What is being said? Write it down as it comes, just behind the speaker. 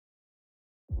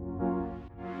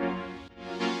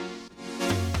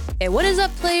Hey, what is up,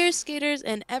 players, skaters,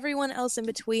 and everyone else in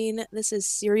between? This is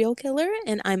Serial Killer,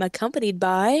 and I'm accompanied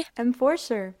by.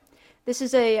 Enforcer. This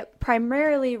is a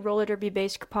primarily roller derby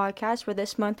based podcast where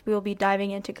this month we will be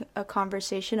diving into a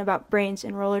conversation about brains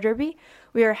in roller derby.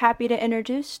 We are happy to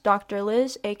introduce Dr.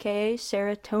 Liz, aka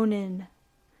Saratonin.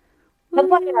 Woo!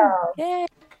 Hello.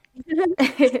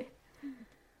 Yay!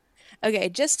 Okay,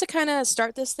 just to kind of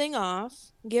start this thing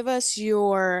off, give us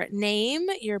your name,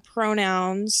 your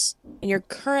pronouns, and your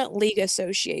current league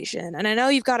association. And I know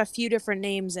you've got a few different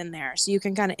names in there, so you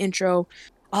can kind of intro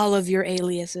all of your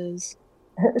aliases.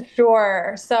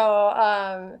 Sure.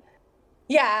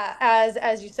 Yeah,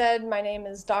 as you said, my name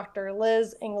is Dr.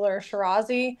 Liz Engler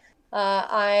Shirazi.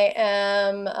 I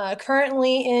am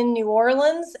currently in New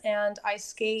Orleans, and I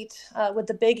skate with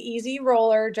the Big Easy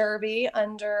Roller Derby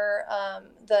under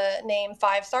the name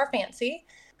Five Star Fancy.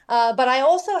 But I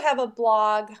also have a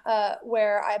blog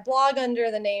where I blog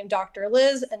under the name Dr.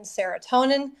 Liz and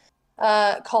Saratonin,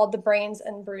 called the Brains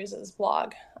and Bruises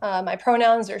blog. My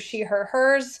pronouns are she, her,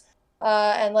 hers.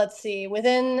 And let's see,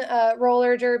 within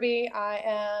roller derby, I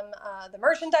am the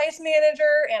merchandise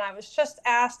manager, and I was just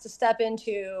asked to step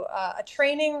into a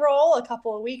training role a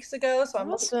couple of weeks ago. So I'm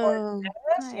looking forward to Awesome.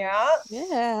 this. Nice. Yeah.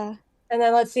 Yeah. And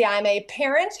then let's see, I'm a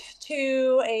parent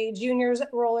to a juniors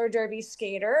roller derby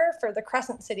skater for the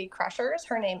Crescent City Crushers.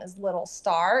 Her name is Little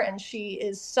Star, and she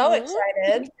is so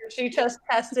excited. She just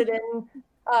tested in,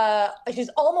 she's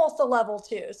almost a level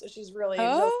 2, so she's really, really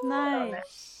Oh, on that.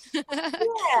 Nice. that's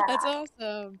Yeah.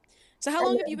 awesome. So how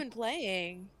long have you been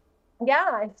playing? Yeah,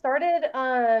 I started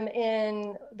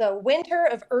in the winter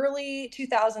of early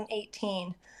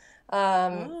 2018.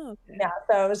 Oh, okay. Yeah,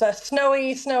 so it was a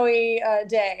snowy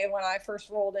day when I first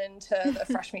rolled into the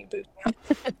fresh meat boot camp.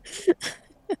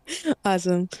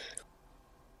 Awesome.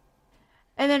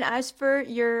 And then as for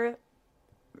your,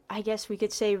 I guess we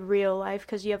could say real life,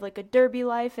 because you have like a derby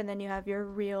life and then you have your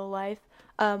real life.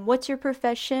 What's your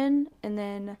profession? And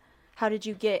then how did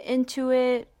you get into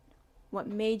it? What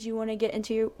made you want to get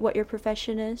into what your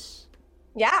profession is?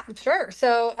 Yeah, sure.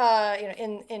 So,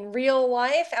 in real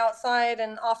life, outside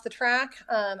and off the track,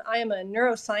 I am a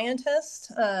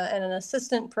neuroscientist and an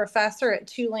assistant professor at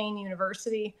Tulane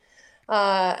University.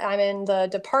 I'm in the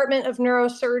Department of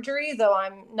Neurosurgery, though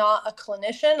I'm not a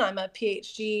clinician. I'm a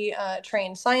PhD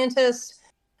trained scientist.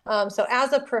 So,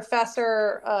 as a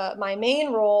professor, my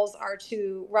main roles are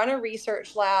to run a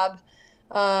research lab,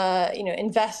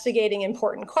 investigating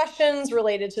important questions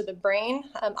related to the brain.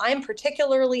 I'm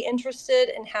particularly interested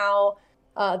in how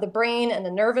the brain and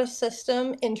the nervous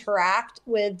system interact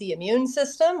with the immune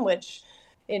system, which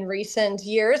in recent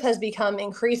years has become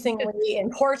increasingly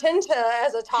important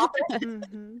as a topic.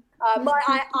 Mm-hmm. But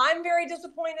I'm very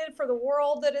disappointed for the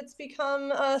world that it's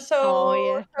become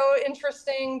Oh, yeah. so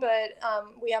interesting. But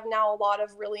we have now a lot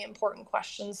of really important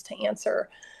questions to answer.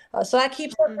 So that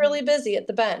keeps us really busy at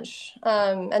the bench.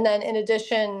 And then in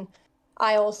addition,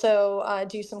 I also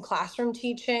do some classroom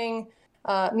teaching,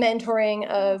 mentoring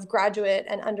of graduate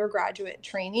and undergraduate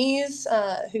trainees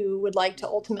who would like to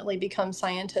ultimately become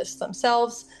scientists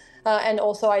themselves. And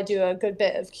also I do a good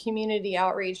bit of community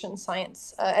outreach and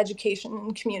science education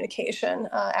and communication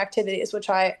activities, which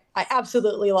I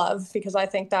absolutely love because I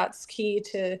think that's key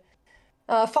to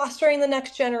fostering the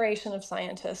next generation of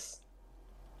scientists.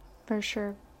 For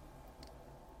sure.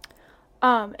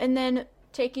 And then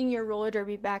taking your roller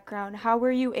derby background, how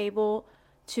were you able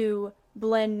to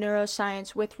blend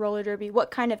neuroscience with roller derby?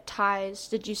 What kind of ties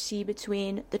did you see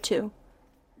between the two?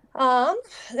 Um,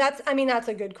 that's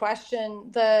a good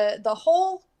question. The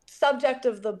whole subject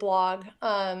of the blog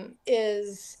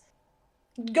is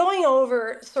going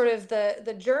over sort of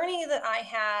the journey that I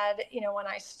had, when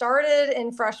I started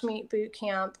in fresh meat boot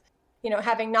camp,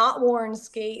 having not worn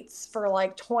skates for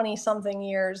like 20 something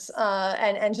years,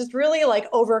 and just really like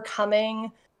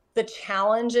overcoming the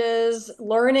challenges,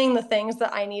 learning the things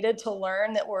that I needed to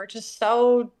learn that were just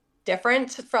so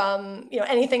different from,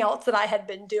 anything else that I had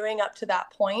been doing up to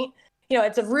that point.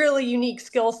 It's a really unique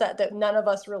skill set that none of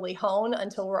us really hone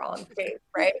until we're on stage,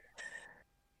 right?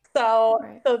 So,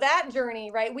 Right. so that journey,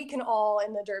 right? We can all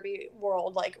in the derby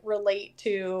world like relate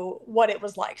to what it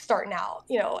was like starting out,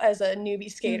 as a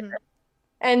newbie skater. Mm-hmm.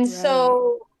 And Right.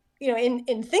 so,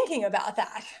 in thinking about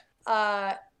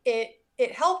that,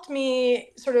 it helped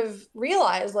me sort of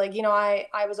realize, like,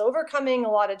 I was overcoming a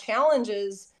lot of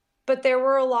challenges, but there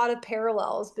were a lot of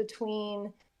parallels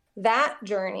between that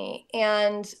journey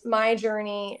and my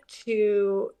journey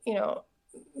to,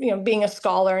 being a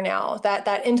scholar now,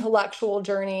 that intellectual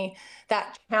journey,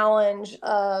 that challenge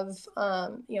of,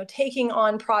 taking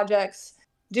on projects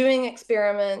doing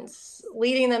experiments,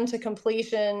 leading them to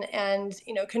completion, and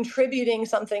contributing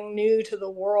something new to the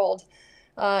world.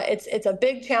 It's a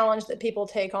big challenge that people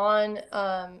take on,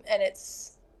 and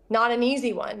it's not an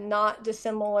easy one. Not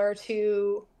dissimilar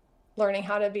to learning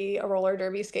how to be a roller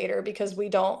derby skater, because we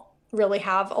don't really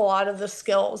have a lot of the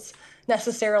skills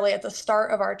necessarily at the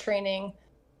start of our training,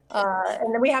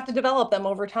 and then we have to develop them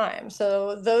over time.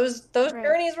 So those Right.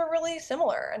 journeys were really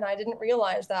similar, and I didn't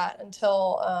realize that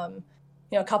until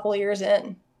a couple of years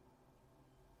in.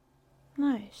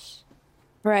 Nice.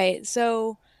 Right.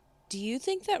 So, do you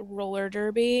think that roller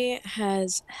derby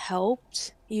has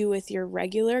helped you with your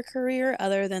regular career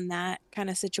other than that kind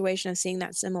of situation of seeing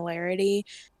that similarity?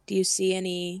 Do you see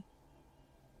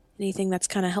anything that's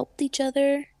kind of helped each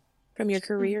other from your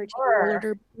career to your roller Sure.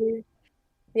 derby career?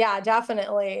 Yeah,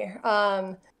 definitely.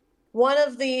 One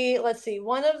of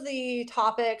the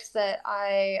topics that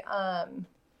I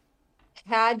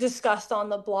had discussed on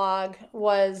the blog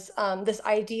was this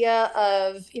idea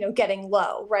of getting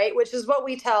low, right? Which is what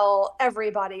we tell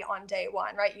everybody on day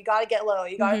one, right? You got to get low.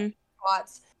 You got to Mm-hmm.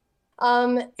 squats.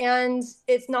 And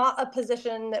it's not a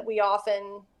position that we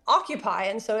often occupy,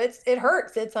 and so it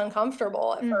hurts. It's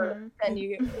uncomfortable at first, and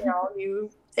you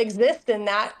exist in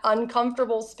that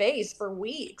uncomfortable space for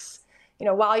weeks,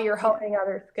 while you're Yeah. honing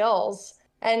other skills.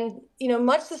 And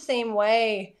much the same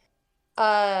way,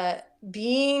 uh,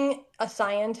 being a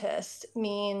scientist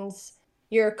means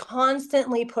you're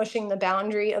constantly pushing the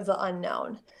boundary of the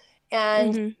unknown.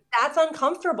 And Mm-hmm. that's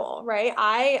uncomfortable, right?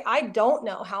 I don't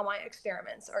know how my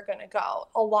experiments are going to go.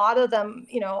 A lot of them,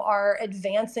 are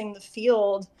advancing the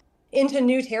field into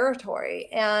new territory,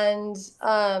 and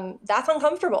that's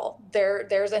uncomfortable.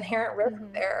 There's inherent risk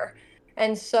there,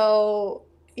 and so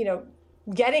you know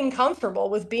getting comfortable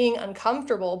with being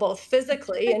uncomfortable, both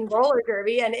physically in roller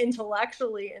derby and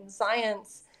intellectually in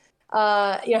science,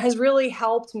 has really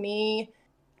helped me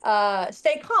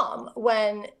stay calm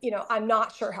when I'm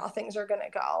not sure how things are going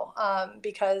to go,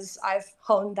 because I've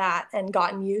honed that and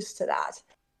gotten used to that.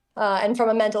 And from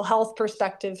a mental health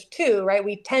perspective too, right?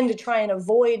 We tend to try and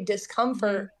avoid Mm-hmm.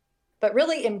 discomfort, but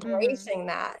really Mm-hmm. embracing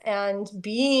that and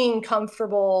being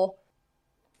comfortable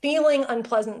feeling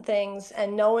unpleasant things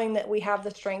and knowing that we have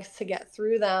the strength to get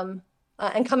through them,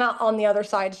 and come out on the other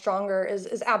side stronger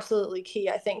is absolutely key,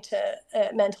 I think, to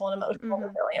mental and emotional Mm-hmm.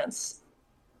 resilience.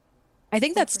 I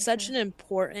think Oh, that's for such sure. an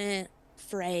important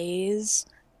phrase,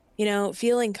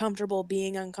 feeling comfortable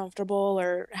being uncomfortable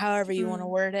or however you want to Mm.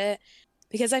 word it.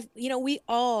 Because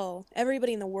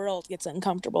everybody in the world gets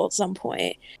uncomfortable at some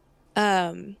point.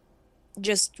 Um,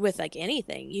 just with like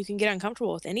anything, you can get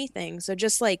uncomfortable with anything. So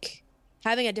just like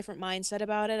having a different mindset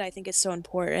about it, I think is so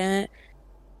important.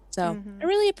 So I Mm-hmm.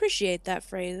 really appreciate that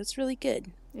phrase. It's really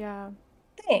good. Yeah.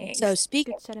 So Thanks.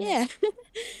 Good sentiment. yeah,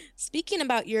 speaking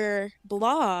about your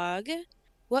blog,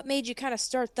 what made you kind of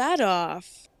start that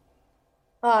off?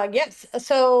 Yes.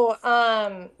 So,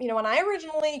 when I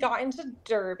originally got into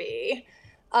Derby,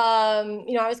 I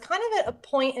was kind of at a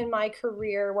point in my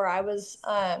career where I was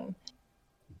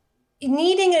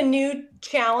needing a new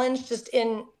challenge just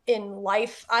in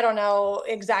life. I don't know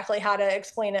exactly how to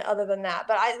explain it other than that,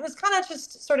 but I was kind of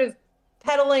just sort of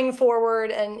pedaling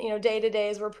forward, and day to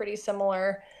days were pretty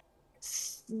similar.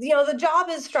 The job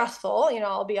is stressful.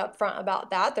 I'll be upfront about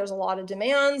that. There's a lot of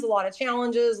demands, a lot of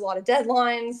challenges, a lot of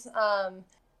deadlines.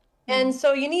 And Mm.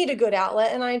 so you need a good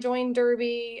outlet. And I joined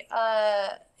Derby,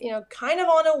 kind of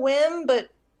on a whim, but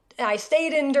I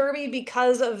stayed in Derby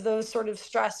because of those sort of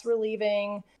stress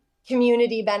relieving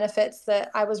community benefits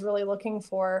that I was really looking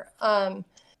for.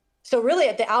 So really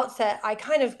at the outset, I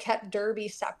kind of kept Derby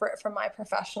separate from my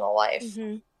professional life.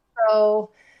 Mm-hmm.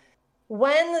 So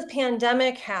when the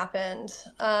pandemic happened,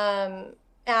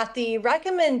 at the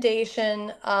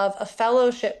recommendation of a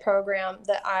fellowship program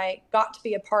that I got to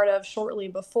be a part of shortly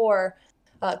before,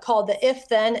 called the If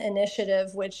Then Initiative,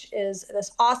 which is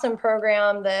this awesome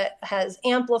program that has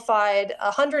amplified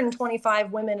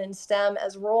 125 women in STEM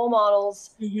as role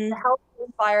models Mm-hmm. to help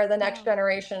inspire the next Wow.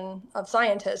 generation of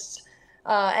scientists,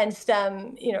 and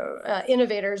STEM,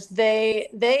 innovators.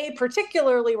 They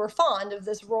particularly were fond of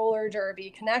this roller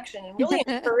derby connection and really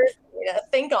encouraged me to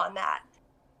think on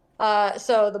that.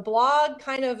 So the blog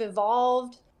kind of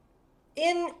evolved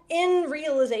in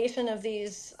realization of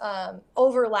these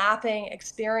overlapping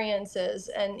experiences,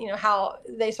 and how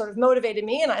they sort of motivated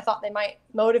me, and I thought they might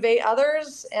motivate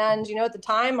others. And at the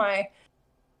time, my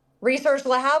research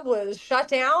lab was shut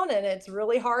down, and it's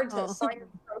really hard to Oh.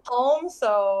 science from home.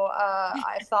 So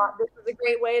I thought this was a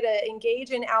great way to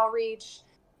engage in outreach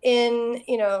in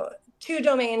two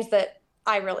domains that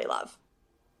I really love.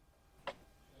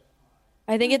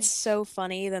 I think it's Nice. so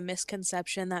funny the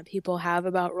misconception that people have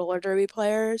about roller derby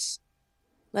players.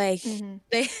 Like Mm-hmm.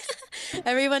 they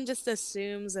everyone just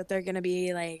assumes that they're gonna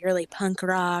be like really punk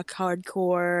rock,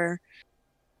 hardcore,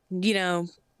 you know,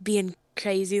 being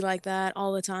crazy like that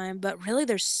all the time. But really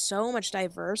there's so much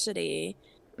diversity.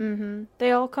 Mm-hmm.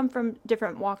 They all come from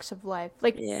different walks of life.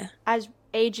 Like, Yeah. as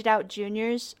aged out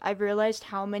juniors, I've realized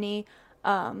how many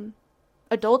um,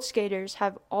 adult skaters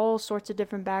have all sorts of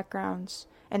different backgrounds,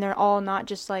 and they're all not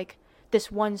just like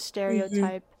this one Hmm.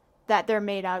 stereotype that they're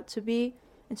made out to be.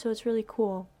 And so it's really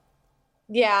cool.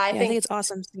 Yeah, I Yeah, I think think it's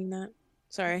awesome seeing that.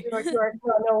 Sorry.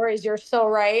 no worries. You're so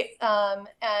right. And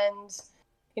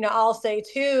I'll say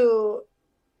too,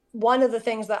 one of the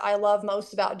things that I love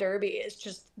most about Derby is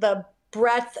just the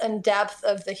breadth and depth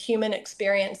of the human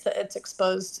experience that it's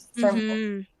exposed for me.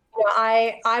 Hmm.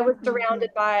 I was Mm-hmm.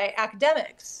 surrounded by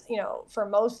academics, for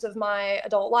most of my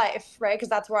adult life, right? Because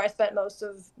that's where I spent most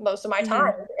of my Hmm.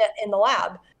 time in the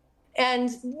lab. And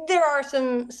there are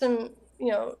some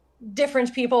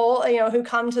different people who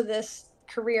come to this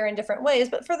career in different ways,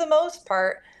 but for the most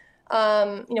part,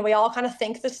 we all kind of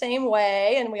think the same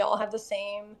way, and we all have the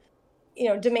same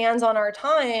demands on our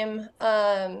time.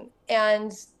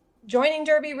 And joining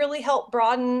Derby really helped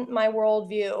broaden my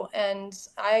worldview, and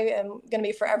I am going to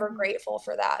be forever Mm-hmm. grateful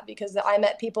for that because I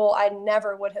met people I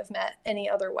never would have met any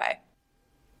other way.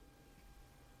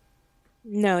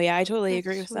 No, yeah, I totally That's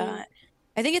agree with sweet. that.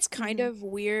 I think it's kind Mm-hmm. of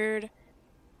weird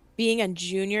being a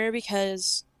junior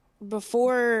because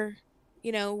before,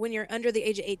 when you're under the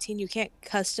age of 18, you can't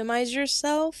customize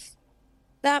yourself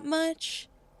that much.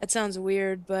 That sounds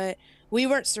weird, but we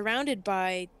weren't surrounded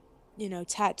by,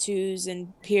 tattoos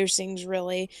and piercings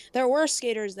really. There were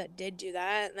skaters that did do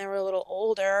that and they were a little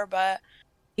older, but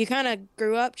you kind of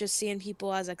grew up just seeing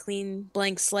people as a clean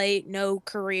blank slate, no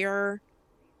career,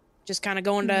 just kind of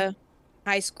going to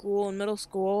high school and middle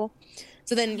school.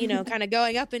 So then, Mm-hmm. kind of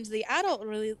going up into the adult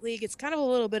league, it's kind of a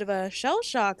little bit of a shell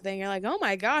shock thing. You're like, oh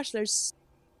my gosh, there's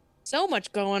so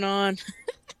much going on.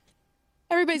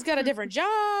 Everybody's got a different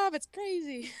job. It's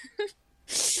crazy.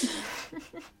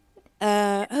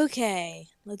 Okay.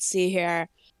 Let's see here.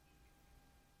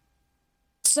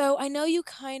 So I know you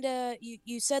kind of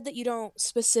you said that you don't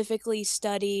specifically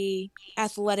study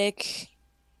the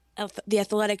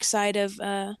athletic side of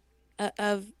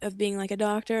of being like a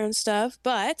doctor and stuff,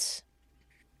 but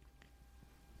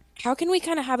how can we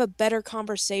kind of have a better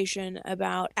conversation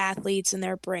about athletes and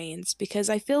their brains? Because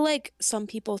I feel like some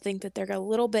people think that they're a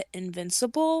little bit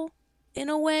invincible in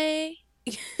a way.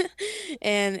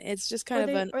 And it's just kind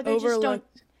of an Or they just don't.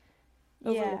 overlooked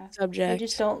Yeah, they just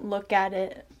subject. don't look at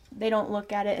it. They don't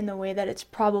look at it in the way that it's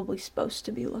probably supposed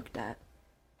to be looked at.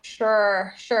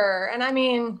 Sure, sure. And I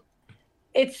mean,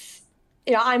 it's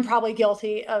I'm probably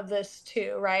guilty of this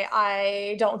too, right?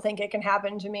 I don't think it can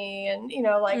happen to me, and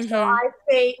like, so Mm-hmm. I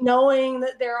say knowing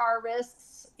that there are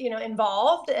risks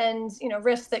involved, and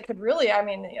risks that could really, I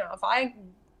mean,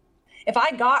 if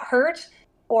I got hurt,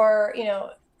 or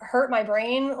hurt my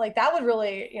brain, like that would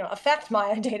really affect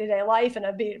my day-to-day life in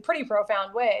a pretty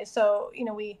profound way. So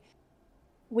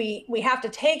we have to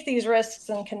take these risks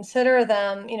and consider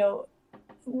them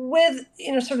with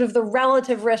sort of the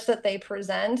relative risk that they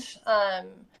present,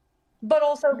 but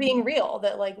also being Mm-hmm. real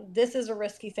that like this is a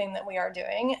risky thing that we are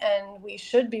doing, and we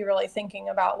should be really thinking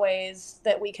about ways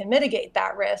that we can mitigate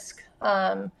that risk.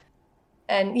 And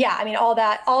yeah, I mean, all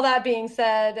that being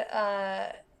said,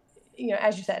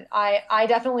 as you said, I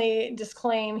definitely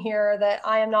disclaim here that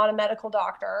I am not a medical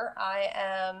doctor. I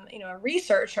am a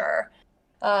researcher.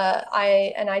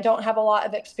 I don't have a lot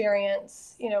of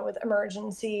experience with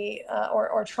emergency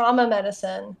or trauma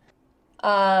medicine.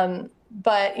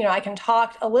 But I can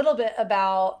talk a little bit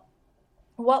about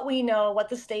what we know, what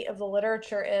the state of the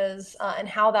literature is, and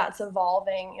how that's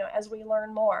evolving as we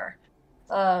learn more.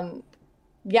 Um,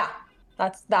 yeah,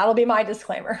 that'll be my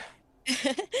disclaimer.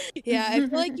 Yeah, I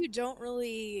feel like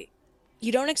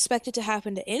you don't expect it to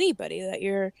happen to anybody that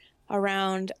you're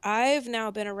around. I've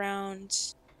now been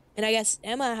around, and I guess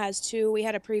Emma has too. We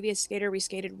had a previous skater we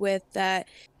skated with that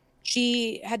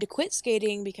she had to quit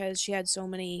skating because she had so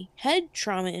many head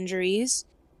trauma injuries.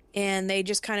 And they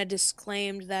just kind of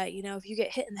disclaimed that, if you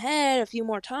get hit in the head a few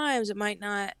more times, it might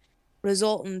not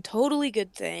result in totally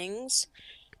good things.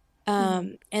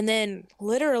 Mm-hmm. And then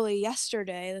literally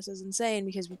yesterday, this is insane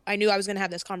because I knew I was going to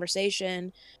have this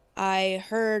conversation. I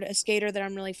heard a skater that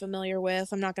I'm really familiar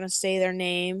with. I'm not going to say their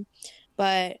name,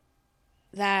 but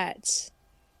that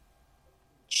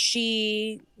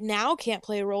she now can't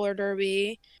play roller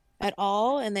derby at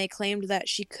all, and they claimed that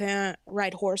she can't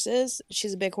ride horses.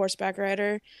 She's a big horseback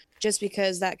rider, just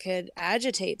because that could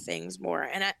agitate things more.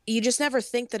 And you just never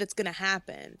think that it's going to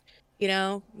happen,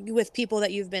 with people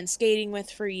that you've been skating with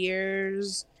for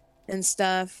years and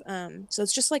stuff. So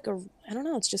it's just like I don't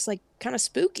know, it's just like kind of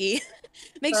spooky.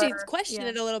 Makes you Sure. question Yeah.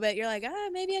 it a little bit. You're like,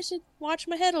 maybe I should watch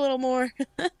my head a little more.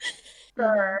 Mm-hmm.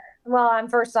 Sure. Well,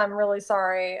 I'm really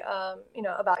sorry,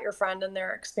 about your friend and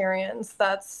their experience.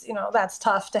 That's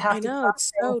tough to have I to give know, up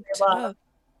it's things so they love.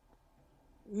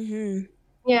 tough.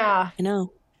 Yeah. I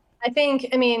know. I think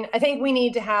we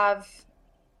need to have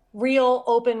real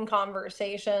open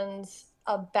conversations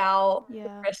about the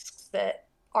Yeah. risks that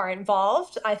are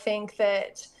involved. I think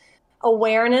that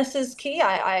awareness is key.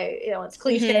 It's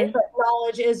cliche, Hmm. but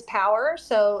knowledge is power.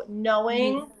 So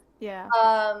Hmm. Yeah.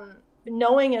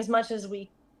 knowing as much as we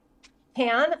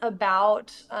can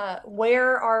about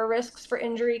where our risks for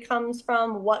injury comes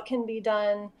from, what can be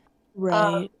done,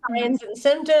 Right. Mm-hmm. signs and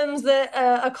symptoms that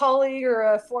a colleague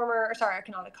or sorry,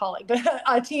 not a colleague, but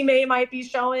a teammate might be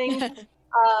showing.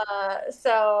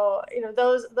 So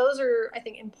those are, I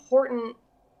think, important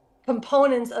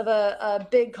components of a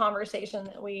big conversation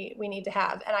that we need to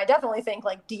have. And I definitely think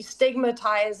like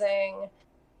destigmatizing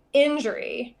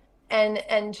injury and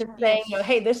just saying, Yes.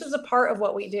 hey, this is a part of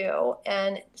what we do,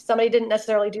 and somebody didn't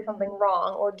necessarily do something Mm-hmm.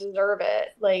 wrong or deserve it.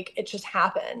 Like, it just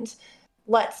happened.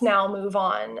 Let's now move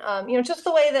on. Just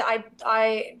the way that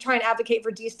I try and advocate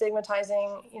for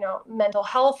destigmatizing, mental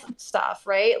health stuff,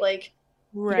 right? Like,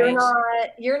 you're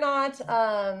Right. not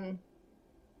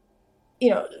you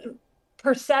know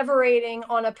perseverating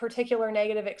on a particular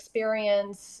negative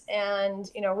experience and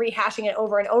rehashing it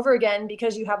over and over again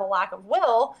because you have a lack of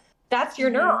will. That's your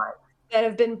Hmm. neurons that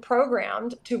have been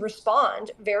programmed to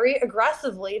respond very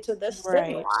aggressively to this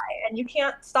stimuli, Right. and you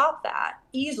can't stop that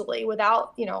easily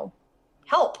without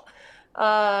help,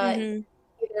 uh, Hmm.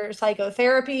 either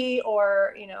psychotherapy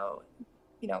or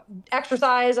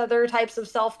exercise, other types of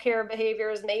self-care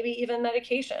behaviors, maybe even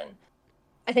medication.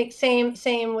 I think same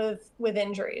with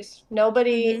injuries. Hmm.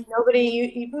 Nobody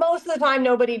most of the time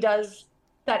nobody does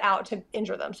set out to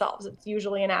injure themselves. It's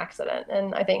usually an accident,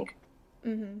 and I think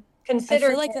Mm-hmm. I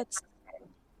considering feel like it that's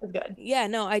is good. Yeah,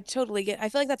 no, I totally I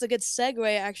feel like that's a good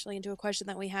segue actually into a question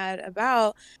that we had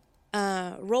about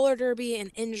roller derby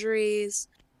and injuries.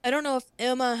 I don't know if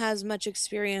Emma has much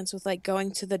experience with like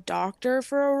going to the doctor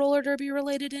for a roller derby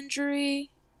related injury.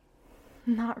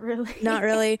 Not Not really.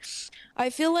 really. I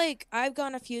feel like I've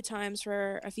gone a few times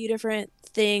for a few different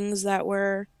things that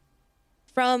were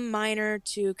from minor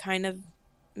to kind of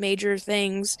major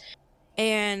things.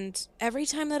 And every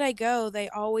time that I go, they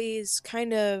always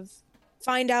kind of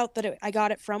find out that I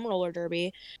got it from roller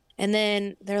derby. And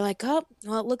then they're like, oh,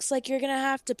 well, it looks like you're going to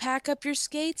have to pack up your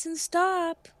skates and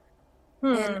stop.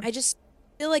 And Hmm. I just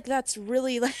feel like that's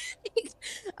really like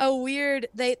a weird,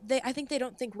 I think they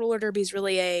don't think roller derby is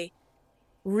really a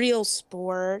real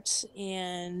sport.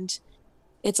 And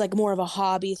it's like more of a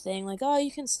hobby thing. Like, oh,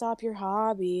 you can stop your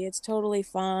hobby. It's totally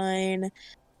fine.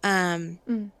 Um,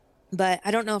 Mm. but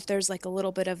I don't know if there's like a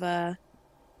little bit of I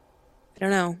don't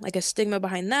know, like a stigma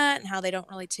behind that and how they don't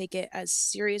really take it as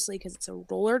seriously because it's a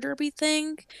roller derby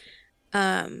thing.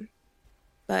 Um,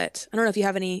 but I don't know if you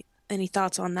have any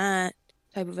thoughts on that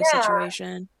type of a Yeah.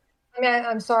 situation.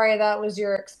 I'm sorry that was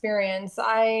your experience.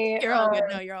 You're all good.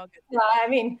 No, you're all good. Yeah,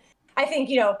 I think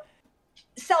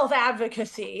self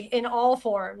advocacy in all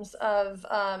forms of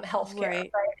healthcare,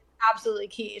 Right. right? Absolutely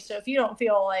key. So if you don't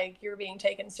feel like you're being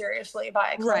taken seriously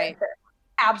by a Right. clinic,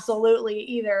 absolutely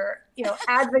either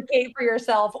advocate for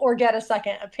yourself or get a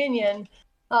second opinion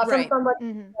from Right. somebody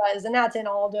Mm-hmm. who does, and that's in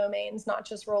all domains, not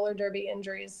just roller derby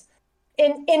injuries.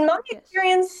 In my Yes.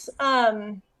 experience,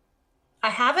 I've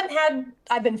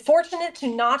been fortunate to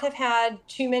not have had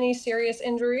too many serious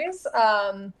injuries.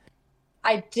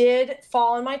 I did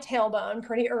fall on my tailbone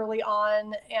pretty early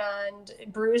on and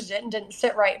bruised it and didn't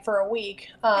sit right for a week.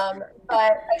 But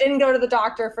I didn't go to the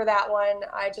doctor for that one.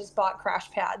 I just bought crash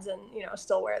pads and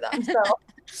still wear them. So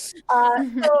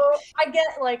I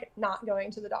get like not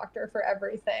going to the doctor for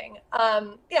everything.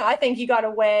 I think you got to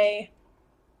weigh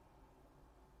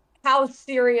how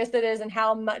serious it is and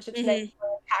how much it's Hmm. negatively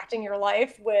impacting your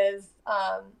life with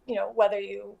whether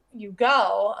you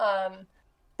go.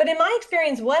 But in my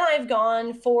experience, when I've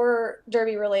gone for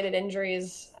derby related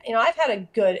injuries, I've had a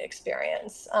good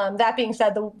experience. That being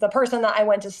said, the person that I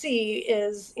went to see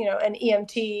is an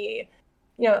EMT,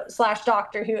 slash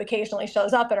doctor who occasionally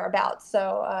shows up at our bouts.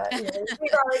 So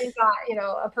we've already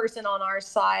got a person on our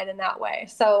side in that way.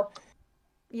 So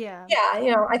Yeah.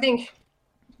 yeah, I think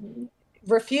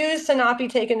refuse to not be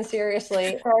taken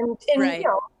seriously, and Right.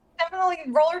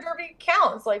 definitely roller derby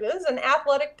counts. Like this is an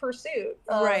athletic pursuit.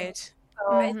 Right. So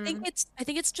Mm-hmm. I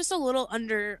think it's just a little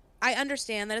I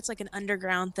understand that it's like an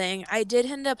underground thing. I did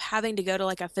end up having to go to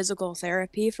like a physical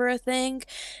therapy for a thing.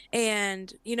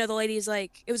 And, the lady's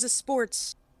like, it was a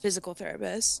sports physical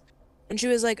therapist. And she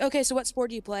was like, okay, so what sport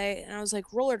do you play? And I was like,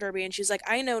 roller derby. And she's like,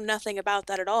 I know nothing about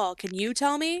that at all. Can you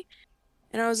tell me?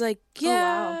 And I was like, Oh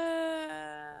wow.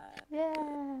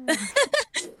 yeah. Yeah.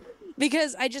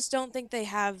 Because I just don't think they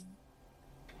have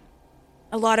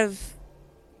a lot of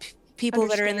people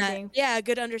that are in that, Understanding. yeah,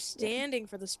 good Yeah. understanding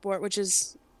for the sport, which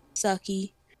is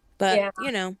sucky. But,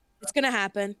 yeah, it's gonna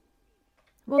happen.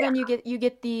 Well, then you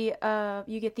get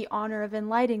the honor of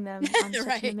enlightening them on such an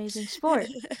Right. amazing sport.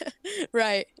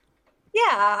 Right.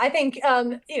 yeah. I think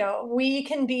we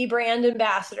can be brand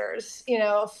ambassadors,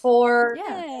 for Yeah.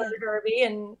 Yeah. roller derby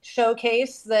and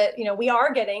showcase that we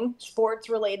are getting sports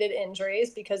related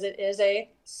injuries because it is a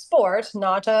sport,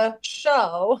 not a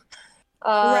show.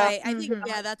 Uh, Right. I think, Mm-hmm.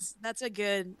 yeah, that's a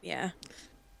good, yeah.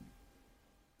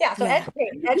 yeah, so Yeah.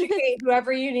 educate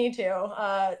whoever you need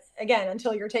to. Again,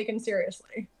 until you're taken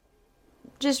seriously.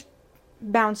 Just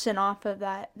bouncing off of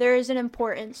that, there is an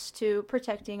importance to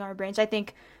protecting our brains.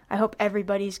 I hope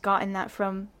everybody's gotten that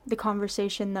from the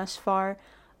conversation thus far.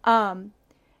 Um,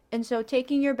 and so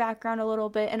taking your background a little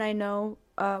bit, and I know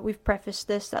we've prefaced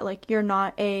this that like you're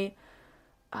not a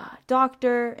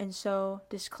doctor, and so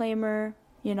disclaimer,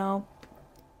 you know,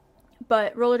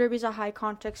 but roller derby is a high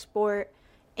contact sport,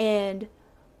 and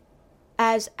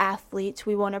as athletes,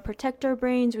 we want to protect our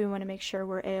brains. We want to make sure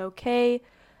we're a-okay.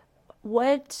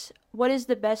 What is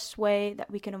the best way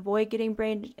that we can avoid getting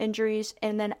brain injuries?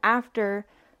 And then after,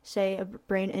 say, a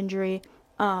brain injury,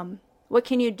 what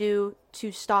can you do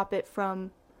to stop it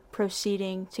from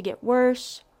proceeding to get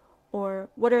worse? Or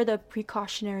what are the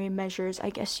precautionary measures, I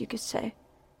guess you could say?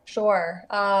 Sure.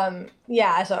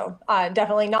 Yeah, so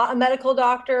definitely not a medical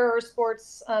doctor or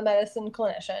sports medicine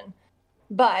clinician,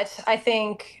 but I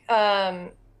think,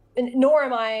 nor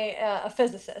am I a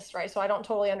physicist, right? So I don't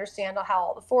totally understand how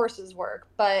all the forces work,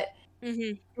 but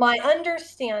Hmm. my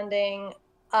understanding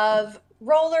of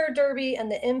roller derby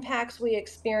and the impacts we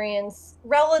experience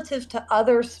relative to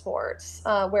other sports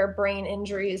where brain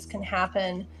injuries can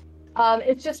happen,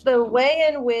 it's just the way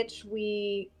in which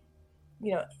we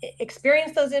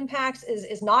experience those impacts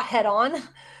is not head on.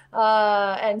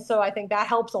 And so I think that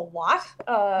helps a lot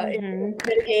in Hmm.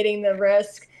 mitigating the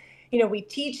risk. We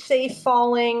teach safe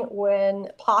falling when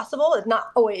possible. It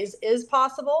not always is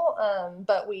possible,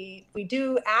 but we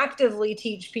do actively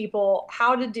teach people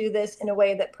how to do this in a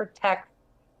way that protects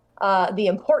the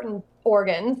important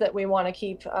organs that we want to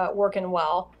keep working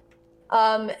well.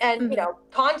 And Mm-hmm.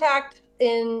 contact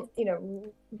in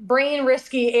brain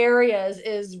risky areas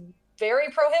is very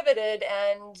prohibited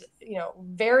and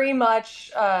very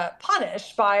much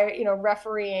punished by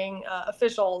refereeing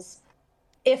officials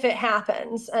if it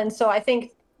happens. And so I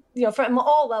think from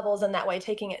all levels in that way,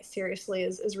 taking it seriously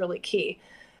is really key.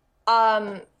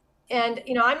 Um, and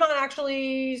I'm not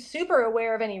actually super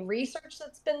aware of any research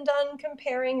that's been done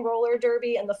comparing roller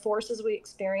derby and the forces we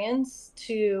experience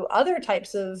to other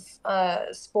types of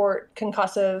sport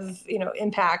concussive,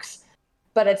 impacts.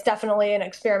 But it's definitely an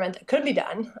experiment that could be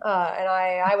done, and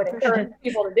I would For sure. encourage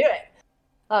people to do it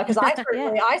because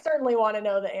Yeah. I certainly want to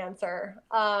know the answer.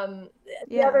 The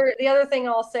Yeah. other thing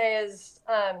I'll say is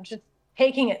just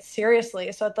taking it seriously.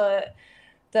 So at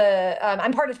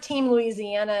I'm part of Team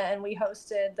Louisiana, and we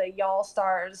hosted the Y'all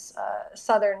Stars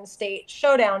Southern State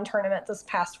Showdown tournament this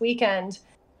past weekend,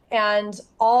 and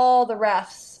all the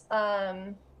refs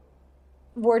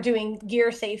were doing gear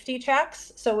safety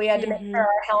checks. So we had to make sure Hmm.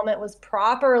 our helmet was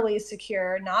properly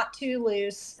secure, not too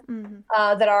loose, Mm-hmm.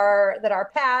 that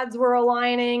our pads were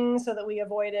aligning, so that we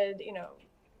avoided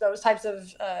those types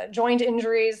of joint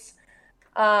injuries.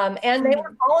 And they were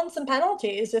Mm-hmm. calling some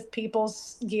penalties if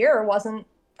people's gear wasn't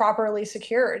properly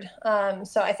secured.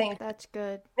 So I think That's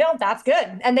good. that's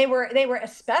good. And they were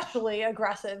especially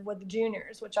aggressive with the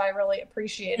juniors, which I really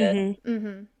appreciated. Hmm.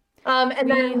 Mm-hmm. And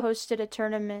We then hosted a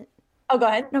tournament. oh, go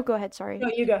ahead. No, go ahead. Sorry. No,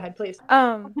 you go ahead, please.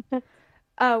 Um,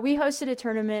 we hosted a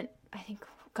tournament. I think,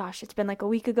 gosh, it's been like a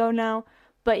week ago now.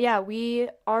 But yeah,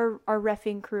 our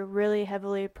refing crew really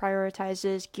heavily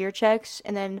prioritizes gear checks,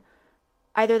 and then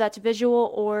either that's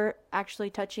visual or actually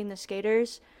touching the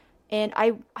skaters. And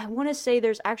I want to say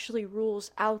there's actually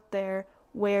rules out there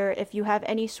where if you have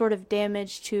any sort of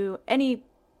damage to any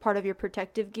part of your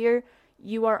protective gear,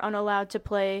 you are unallowed to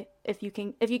play. If you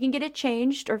can get it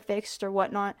changed or fixed or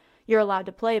whatnot, you're allowed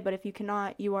to play. But if you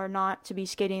cannot, you are not to be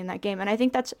skating in that game. And I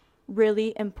think that's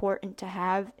really important to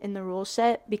have in the rule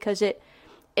set because it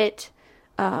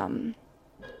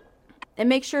and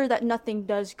make sure that nothing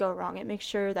does go wrong. It makes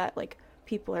sure that like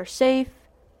people are safe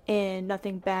and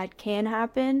nothing bad can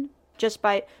happen just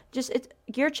by just it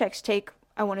gear checks take,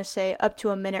 I want to say, up to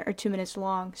a minute or 2 minutes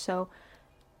long. So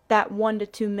that 1 to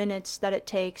 2 minutes that it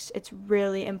takes, it's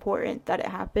really important that it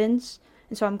happens.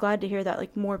 And so I'm glad to hear that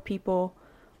like more people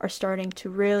are starting to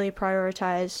really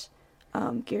prioritize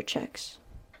gear checks.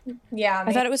 Yeah, I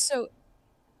me. thought it was so,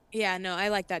 yeah, no, I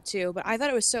like that too. But I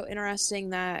thought it was so interesting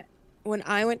that when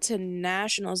I went to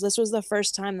nationals, this was the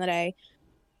first time that I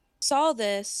saw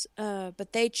this,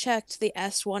 but they checked the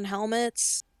S1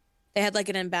 helmets. They had like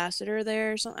an ambassador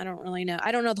there or something. I don't really know.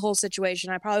 I don't know the whole situation.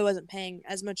 I probably wasn't paying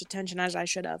as much attention as I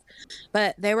should have.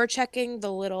 But they were checking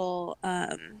the little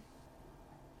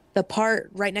the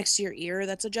part right next to your ear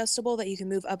that's adjustable that you can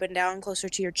move up and down closer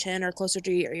to your chin or closer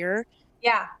to your ear.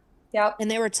 Yeah. Yep.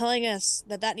 And they were telling us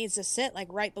that that needs to sit like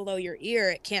right below your ear.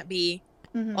 It can't be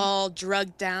Mm-hmm. all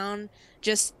drugged down.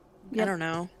 Just, I Yep. don't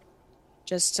know,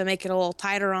 just to make it a little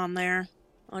tighter on there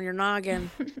on your noggin.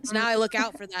 So now I look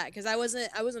out for that because I wasn't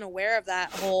aware of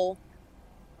that whole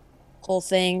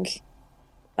thing.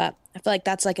 But I feel like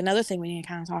that's like another thing we need to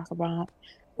kind of talk about.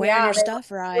 Wearing Yeah, your stuff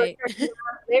were right. checking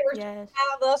they were checking Yes.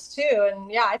 out of us too.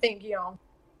 And yeah, I think,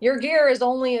 your gear is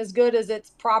only as good as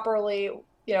it's properly,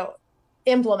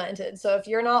 implemented. So if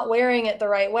you're not wearing it the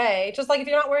right way, just like if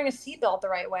you're not wearing a seatbelt the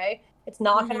right way, it's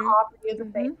not going to Mm-hmm. offer you the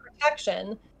Mm-hmm. same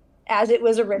protection as it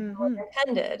was originally Mm-hmm.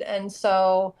 intended. And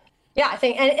so, yeah, I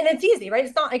think, and it's easy, right?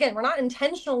 It's not, again, we're not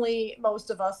intentionally, most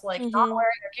of us, like not Mm-hmm.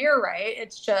 wearing our gear right.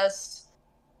 It's just,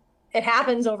 it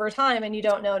happens over time and you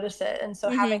don't notice it. And so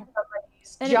having Mm-hmm.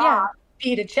 somebody's And job yeah.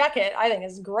 be to check it, I think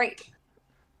is great.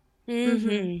 Mm-hmm.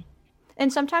 Mm-hmm.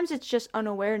 And sometimes it's just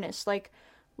unawareness. Like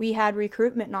we had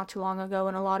recruitment not too long ago,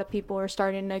 and a lot of people are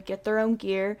starting to get their own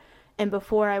gear. And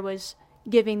before I was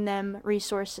giving them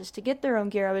resources to get their own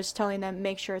gear, I was telling them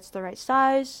make sure it's the right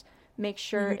size, make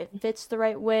sure it Mm-hmm. fits the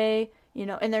right way,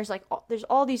 And there's like there's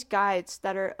all these guides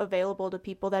that are available to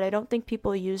people that I don't think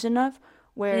people use enough,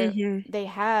 where Mm-hmm. they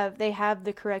have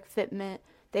the correct fitment,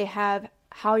 they have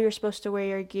how you're supposed to wear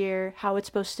your gear, how it's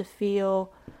supposed to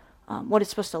feel, what it's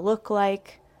supposed to look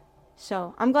like.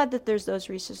 So I'm glad that there's those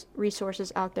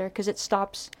resources out there because it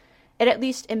at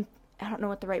least, I don't know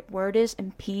what the right word is,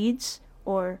 impedes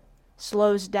or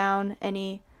slows down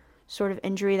any sort of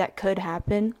injury that could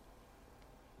happen.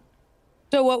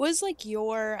 So what was like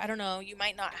I don't know, you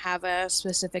might not have a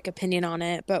specific opinion on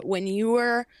it, but when you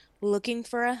were looking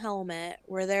for a helmet,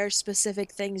 were there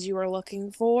specific things you were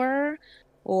looking for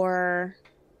or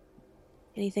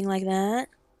anything like that?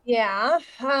 Yeah.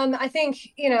 I think,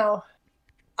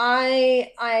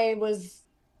 I was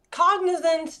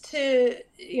cognizant to,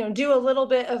 do a little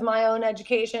bit of my own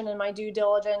education and my due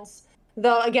diligence.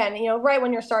 Though again, right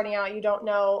when you're starting out, you don't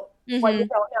know what you Mm-hmm.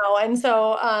 don't know. And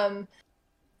so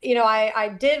I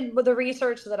did the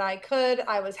research that I could.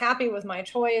 I was happy with my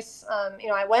choice.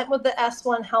 I went with the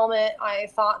S1 helmet. I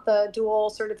thought the dual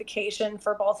certification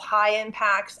for both high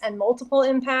impacts and multiple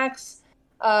impacts,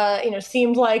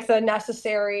 seemed like the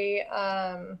necessary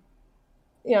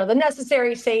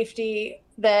safety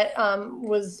that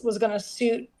was going to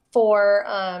suit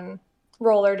for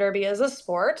roller derby as a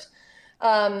sport.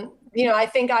 I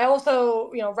think I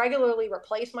also, regularly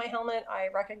replace my helmet. I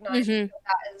recognize Mm-hmm.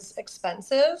 that is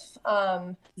expensive.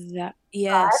 That, But,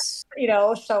 yes.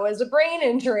 so is a brain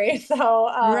injury. So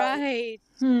Right.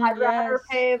 I'd rather Yes.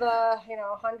 pay the,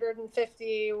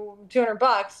 150,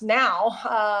 $200 now,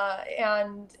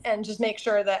 and just make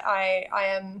sure that I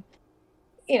am,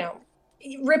 you know,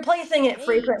 replacing it Right.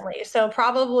 frequently. So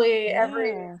probably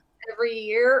Yeah. every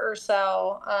year or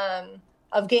so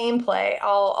of gameplay,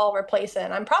 I'll replace it.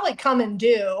 And I'm probably coming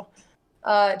due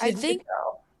to I do think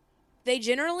so. they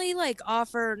generally like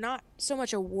offer not so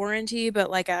much a warranty, but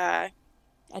like a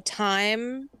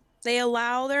time they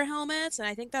allow their helmets, and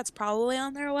I think that's probably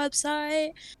on their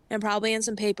website and probably in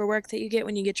some paperwork that you get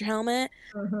when you get your helmet.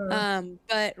 Hmm.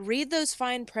 But read those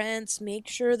fine prints, make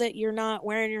sure that you're not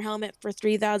wearing your helmet for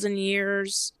 3,000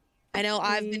 years. I know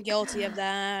I've been Agreed. guilty of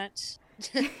that.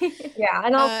 Yeah,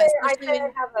 and I'd Especially say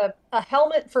when I have a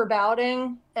helmet for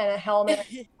bouting and a helmet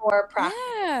for practice.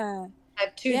 yeah. I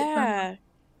have two different ones.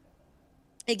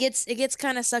 Yeah. It gets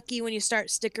kind of sucky when you start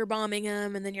sticker bombing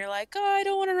them and then you're like, "Oh, I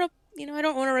don't want to I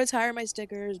don't want to retire my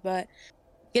stickers, but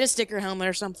get a sticker helmet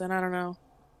or something, I don't know."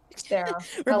 Yeah,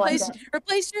 I like Replace that.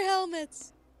 replace your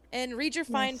helmets and read your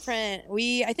fine Yes. print.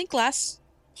 I think last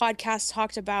podcast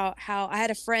talked about how I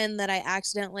had a friend that I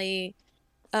accidentally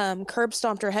curb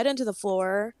stomped her head into the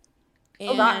floor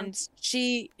Oh God. and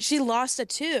she lost a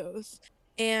tooth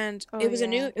and Oh it was a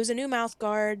yeah. new mouth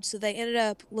guard, so they ended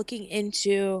up looking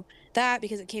into that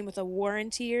because it came with a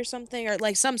warranty or something, or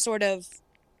like some sort of,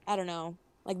 I don't know,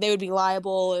 like they would be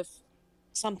liable if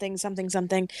something, something,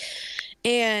 something.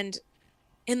 And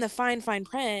in the fine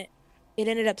print, it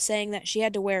ended up saying that she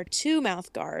had to wear two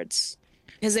mouth guards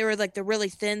because they were like the really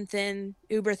thin,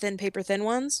 uber thin, paper thin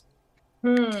ones.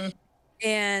 Hmm.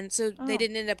 And so they Oh,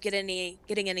 didn't end up getting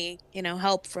any,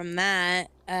 help from that.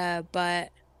 But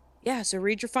yeah, so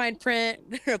read your fine print,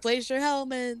 replace your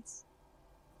helmets,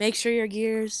 make sure your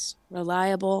gear's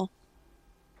reliable,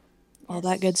 all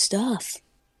that good yes. stuff.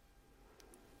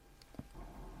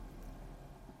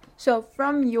 So,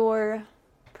 from your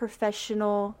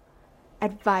professional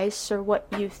advice or what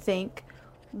you think,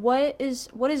 what is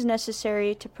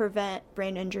necessary to prevent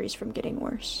brain injuries from getting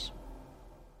worse?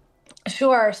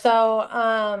 Sure. So,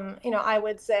 I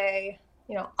would say,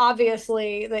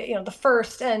 obviously the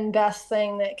first and best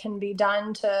thing that can be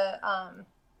done to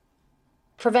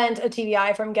prevent a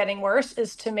TBI from getting worse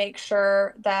is to make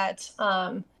sure that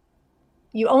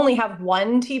you only have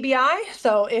one TBI.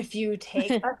 So if you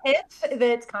take a hit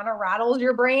that kind of rattles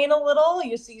your brain a little,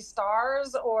 you see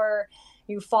stars, or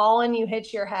you fall and you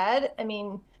hit your head. I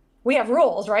mean, we have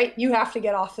rules, right? You have to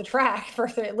get off the track for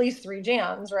at least 3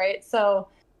 jams, right? So,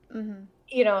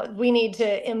 Mm-hmm. we need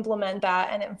to implement that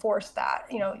and enforce that,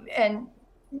 and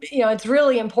it's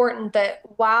really important that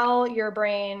while your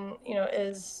brain,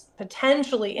 is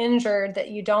potentially injured, that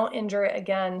you don't injure it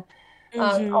again. A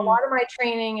Mm-hmm. lot of my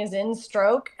training is in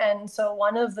stroke, and so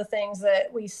one of the things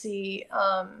that we see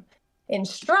in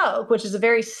stroke, which is a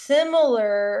very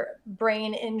similar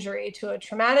brain injury to a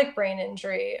traumatic brain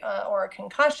injury or a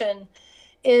concussion,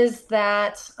 is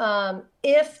that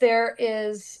if there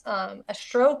is a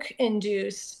stroke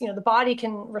induced, the body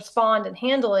can respond and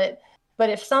handle it.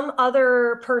 But if some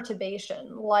other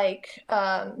perturbation, like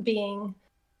being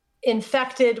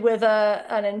infected with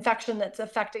an infection that's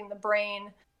affecting the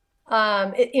brain,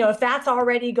 if that's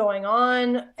already going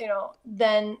on,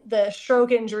 then the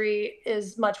stroke injury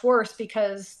is much worse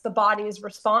because the body's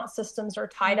response systems are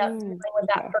tied up dealing with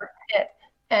that Okay. first hit,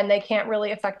 and they can't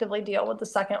really effectively deal with the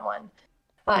second one.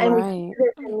 And we see Right.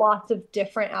 this in lots of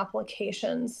different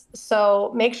applications.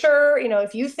 So make sure,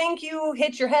 if you think you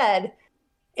hit your head,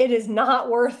 it is not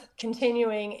worth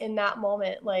continuing in that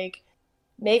moment. Like,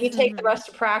 maybe take the Mm-hmm. rest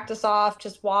of practice off,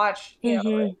 just watch,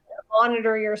 Mm-hmm.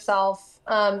 monitor yourself.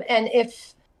 And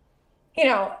you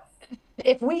know,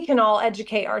 if we can all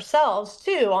educate ourselves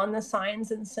too on the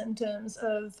signs and symptoms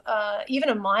of even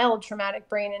a mild traumatic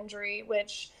brain injury,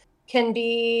 which can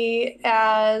be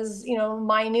as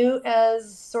minute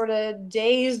as sort of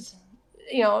dazed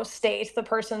state the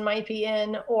person might be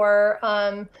in, or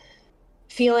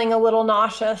feeling a little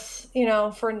nauseous,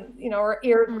 or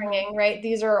ear Mm-hmm. ringing, right?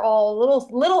 These are all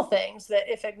little things that,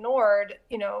 if ignored,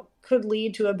 could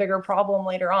lead to a bigger problem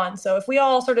later on. So if we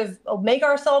all sort of make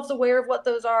ourselves aware of what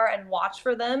those are and watch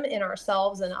for them in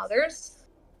ourselves and others,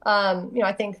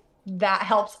 I think that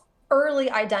helps early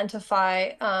identify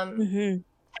Mm-hmm.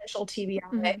 potential TBI.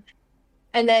 Mm-hmm.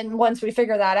 And then once we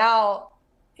figure that out,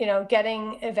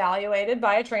 getting evaluated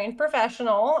by a trained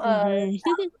professional Mm-hmm.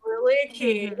 really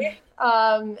key.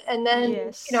 Mm-hmm. And then,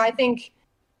 Yes. I think,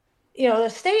 the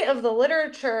state of the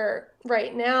literature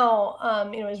right now,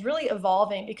 is really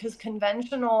evolving, because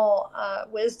conventional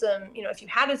wisdom, if you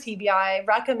had a TBI,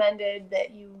 recommended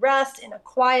that you rest in a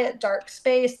quiet, dark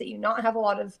space, that you not have a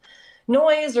lot of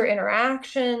noise or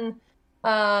interaction,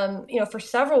 for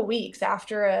several weeks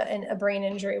after a brain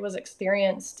injury was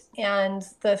experienced. And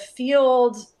the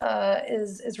field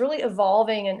is really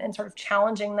evolving and sort of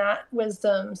challenging that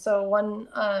wisdom. So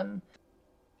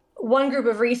one group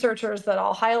of researchers that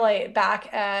I'll highlight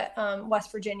back at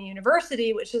West Virginia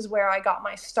University, which is where I got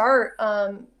my start,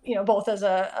 both as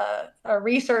a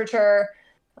researcher,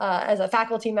 as a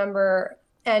faculty member,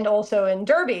 and also in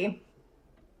Derby.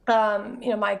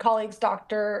 My colleagues,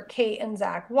 Dr. Kate and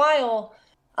Zach Weil,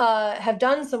 have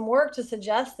done some work to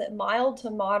suggest that mild to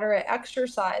moderate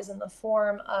exercise in the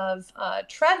form of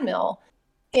treadmill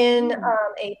in Mm.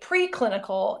 a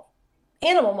preclinical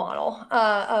animal model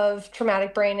of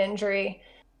traumatic brain injury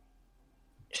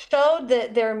showed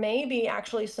that there may be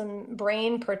actually some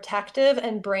brain protective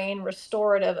and brain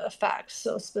restorative effects.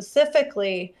 So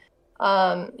specifically,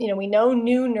 we know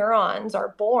new neurons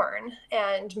are born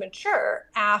and mature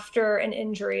after an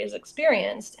injury is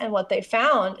experienced. And what they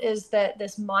found is that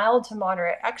this mild to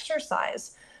moderate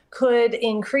exercise could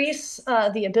increase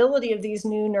the ability of these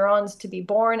new neurons to be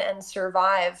born and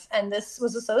survive. And this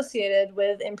was associated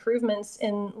with improvements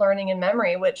in learning and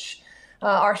memory, which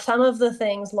are some of the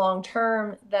things long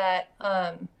term that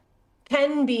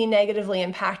can be negatively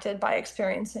impacted by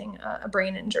experiencing a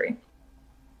brain injury.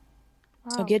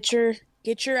 So Wow.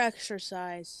 Get your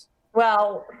exercise.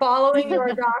 Well, following your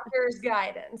doctor's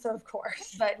guidance, of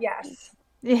course, but yes.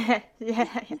 Yeah, yeah,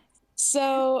 yeah.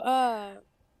 So,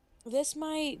 this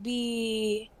might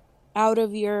be out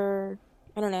of your,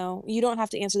 I don't know, you don't have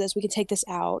to answer this. We can take this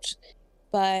out.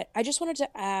 But I just wanted to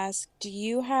ask, do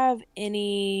you have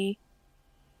any,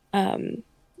 um,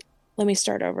 let me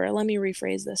start over. Let me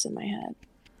rephrase this in my head.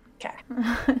 Okay.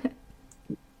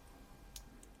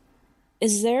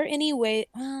 Is there any way,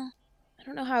 well, I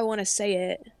don't know how I want to say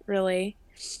it, really.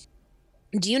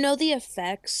 Do you know the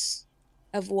effects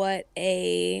of what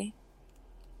a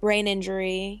brain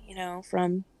injury,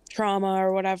 from trauma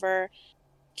or whatever,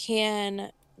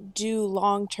 can do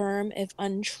long term if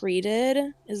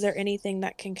untreated? Is there anything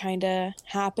that can kind of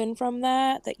happen from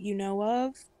that you know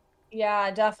of? Yeah,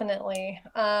 definitely.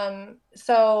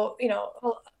 So,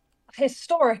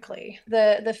 historically,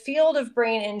 the field of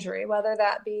brain injury, whether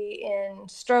that be in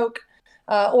stroke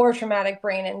or traumatic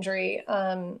brain injury,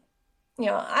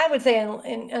 I would say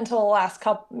until the last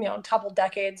couple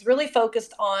decades, really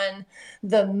focused on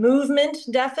the movement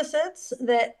deficits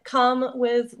that come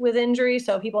with injury.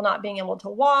 So people not being able to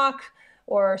walk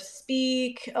or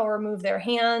speak or move their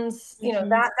hands, Hmm.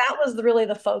 that was really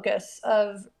the focus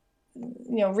of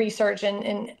research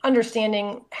and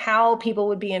understanding how people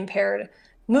would be impaired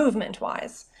movement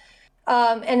wise.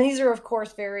 And these are, of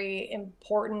course, very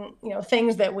important,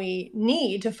 things that we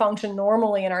need to function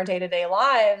normally in our day-to-day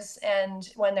lives. And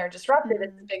when they're disrupted,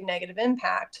 it's a Mhm. big negative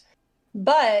impact.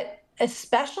 But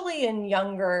especially in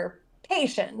younger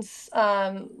patients,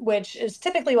 which is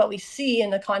typically what we see in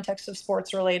the context of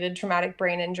sports-related traumatic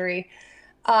brain injury,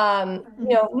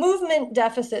 movement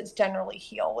deficits generally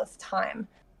heal with time.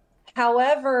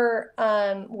 However,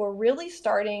 we're really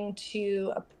starting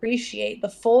to appreciate the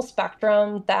full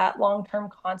spectrum that long-term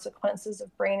consequences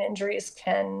of brain injuries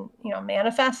can,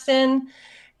 manifest in.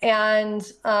 And,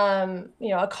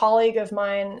 a colleague of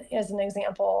mine, as an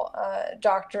example,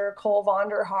 Dr. Cole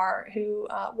Vonderhaar, who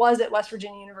was at West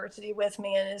Virginia University with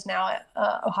me and is now at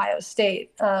Ohio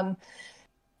State.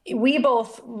 We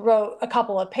both wrote a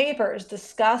couple of papers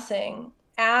discussing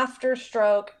after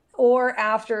stroke or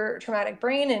after traumatic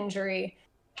brain injury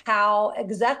how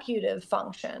executive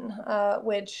function,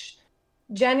 which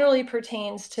generally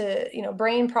pertains to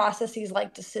brain processes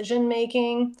like decision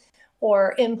making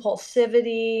or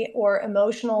impulsivity or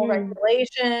emotional Hmm.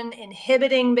 regulation,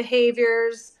 inhibiting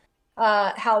behaviors,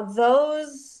 how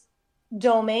those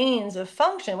domains of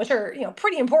function, which are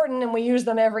pretty important and we use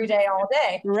them every day, all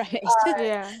day, Right. uh,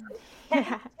 Yeah. can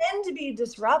Yeah. tend to be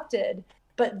disrupted,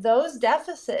 but those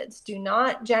deficits do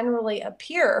not generally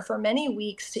appear for many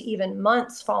weeks to even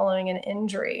months following an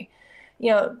injury.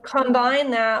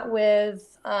 Combine that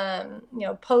with,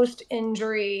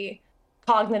 post-injury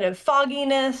cognitive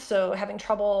fogginess, so having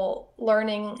trouble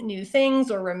learning new things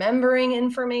or remembering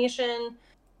information,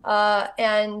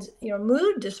 and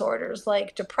mood disorders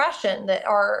like depression that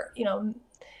are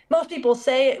most people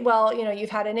say, well, you've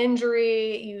had an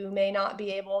injury, you may not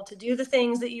be able to do the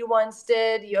things that you once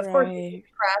did. You, of course, you Right.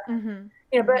 depressed, Mhm.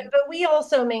 but Mhm. we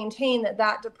also maintain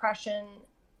that depression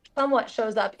somewhat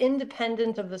shows up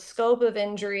independent of the scope of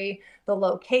injury, the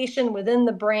location within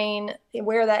the brain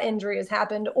where that injury has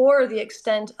happened, or the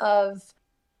extent of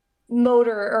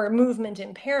motor or movement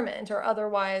impairment or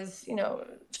otherwise,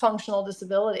 functional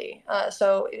disability.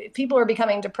 So people are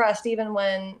becoming depressed even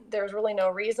when there's really no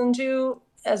reason to,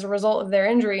 as a result of their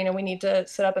injury. We need to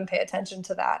sit up and pay attention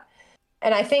to that.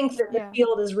 And I think that the Yeah.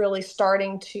 field is really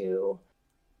starting to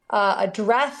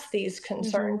address these Hmm.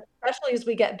 concerns, especially as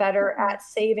we get better Mhm. at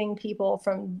saving people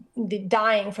from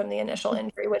dying from the initial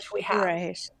injury, which we have.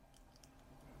 Right.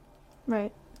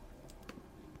 Right.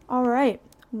 All right.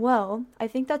 Well, I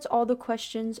think that's all the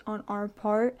questions on our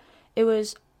part. It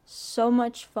was so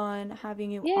much fun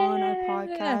having you on our Yeah.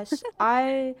 podcast.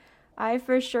 I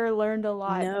for sure learned a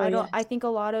lot. No, I yes. think a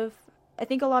lot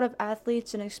of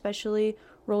athletes and especially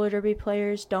roller derby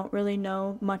players don't really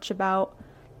know much about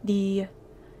the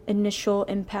initial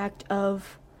impact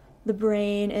of the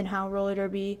brain and how roller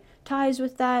derby ties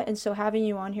with that. And so having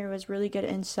you on here was really good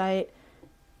insight.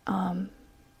 And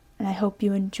I hope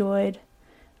you enjoyed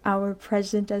our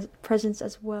presence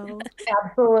as well.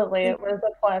 Absolutely. It was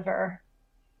a pleasure.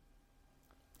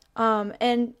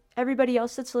 And everybody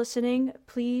else that's listening,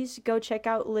 please go check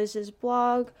out Liz's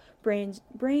blog, Brains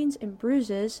and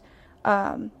Bruises.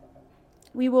 Um,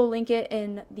 we will link it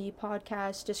in the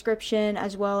podcast description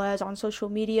as well as on social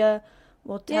media.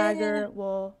 We'll tag Yeah. her.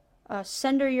 We'll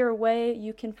send her your way.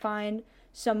 You can find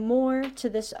some more to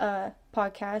this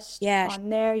podcast Yeah. on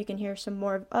there. You can hear some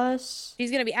more of us.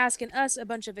 She's going to be asking us a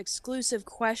bunch of exclusive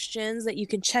questions that you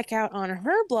can check out on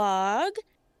her blog.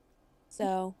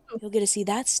 So you'll get to see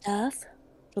that stuff.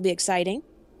 It'll be exciting.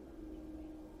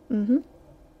 Mm-hmm.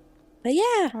 But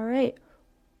yeah, All right.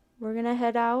 We're gonna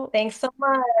head out. Thanks so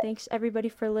much. Thanks everybody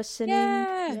for listening.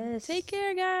 yeah. Take Yes.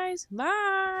 care, guys.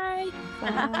 Bye.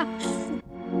 Bye.